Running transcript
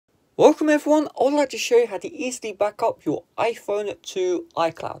Welcome everyone, I would like to show you how to easily back up your iPhone to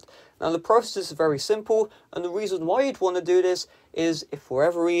iCloud. Now the process is very simple, and the reason why you'd want to do this is if for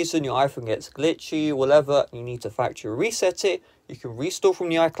whatever reason your iPhone gets glitchy, whatever, you need to factory reset it, you can restore from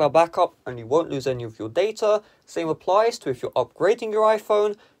the iCloud backup and you won't lose any of your data. Same applies to if you're upgrading your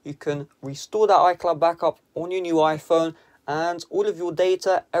iPhone, you can restore that iCloud backup on your new iPhone and all of your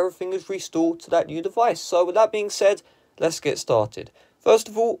data, everything is restored to that new device. So with that being said, let's get started. First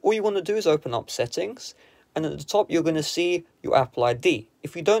of all you want to do is open up settings, and at the top you're going to see your Apple ID.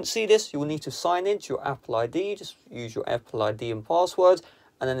 If you don't see this, you'll need to sign into your Apple ID. Just use your Apple ID and password,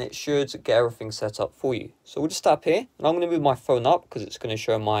 and then it should get everything set up for you. So we'll just tap here, and I'm going to move my phone up because it's going to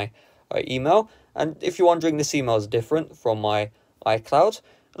show my email. And if you're wondering, this email is different from my iCloud.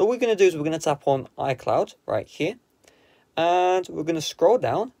 And all we're going to do is we're going to tap on iCloud right here, and we're going to scroll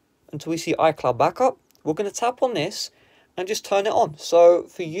down until we see iCloud Backup. We're going to tap on this and just turn it on. So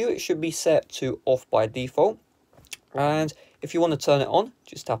for you, it should be set to off by default. And if you want to turn it on,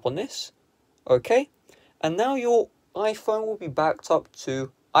 just tap on this. Okay. And now your iPhone will be backed up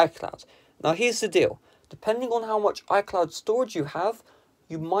to iCloud. Now here's the deal. Depending on how much iCloud storage you have,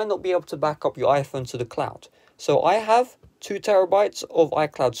 you might not be able to back up your iPhone to the cloud. So I have 2 terabytes of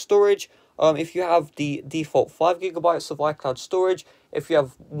iCloud storage. If you have the default 5 gigabytes of iCloud storage, if you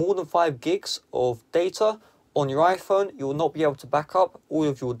have more than 5 gigs of data on your iPhone, you will not be able to back up all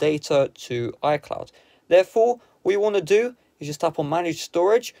of your data to iCloud. Therefore, what you want to do is just tap on manage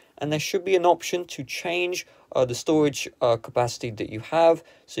storage, and there should be an option to change the storage capacity that you have.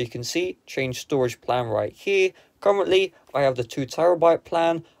 So you can see change storage plan right here. Currently, I have the 2 terabyte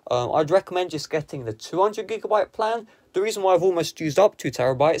plan. I'd recommend just getting the 200 gigabyte plan. The reason why I've almost used up 2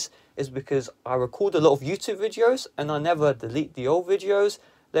 terabytes is because I record a lot of YouTube videos and I never delete the old videos.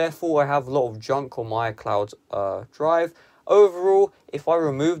 Therefore, I have a lot of junk on my iCloud drive. Overall, if I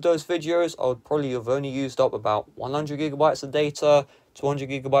remove those videos, I would probably have only used up about 100 gigabytes of data, 200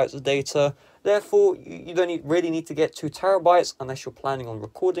 gigabytes of data. Therefore, you don't really need to get 2 terabytes unless you're planning on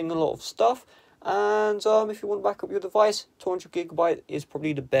recording a lot of stuff. And if you want to back up your device, 200 gigabyte is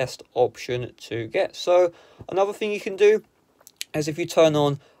probably the best option to get. So another thing you can do is if you turn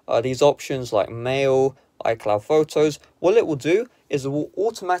on these options like Mail, iCloud Photos, what it will do is it will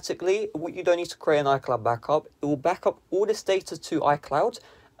automatically, you don't need to create an iCloud backup, it will back up all this data to iCloud,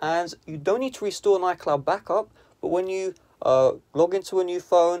 and you don't need to restore an iCloud backup. But when you log into a new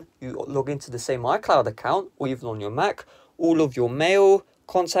phone, you log into the same iCloud account, or even on your Mac, all of your mail,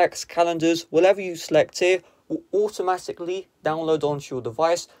 contacts, calendars, whatever you select here will automatically download onto your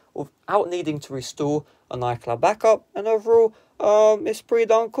device without needing to restore an iCloud backup. And overall, it's pretty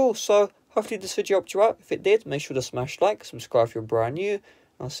darn cool. So hopefully this video helped you out. If it did, make sure to smash like, subscribe if you're brand new.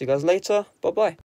 I'll see you guys later. Bye bye.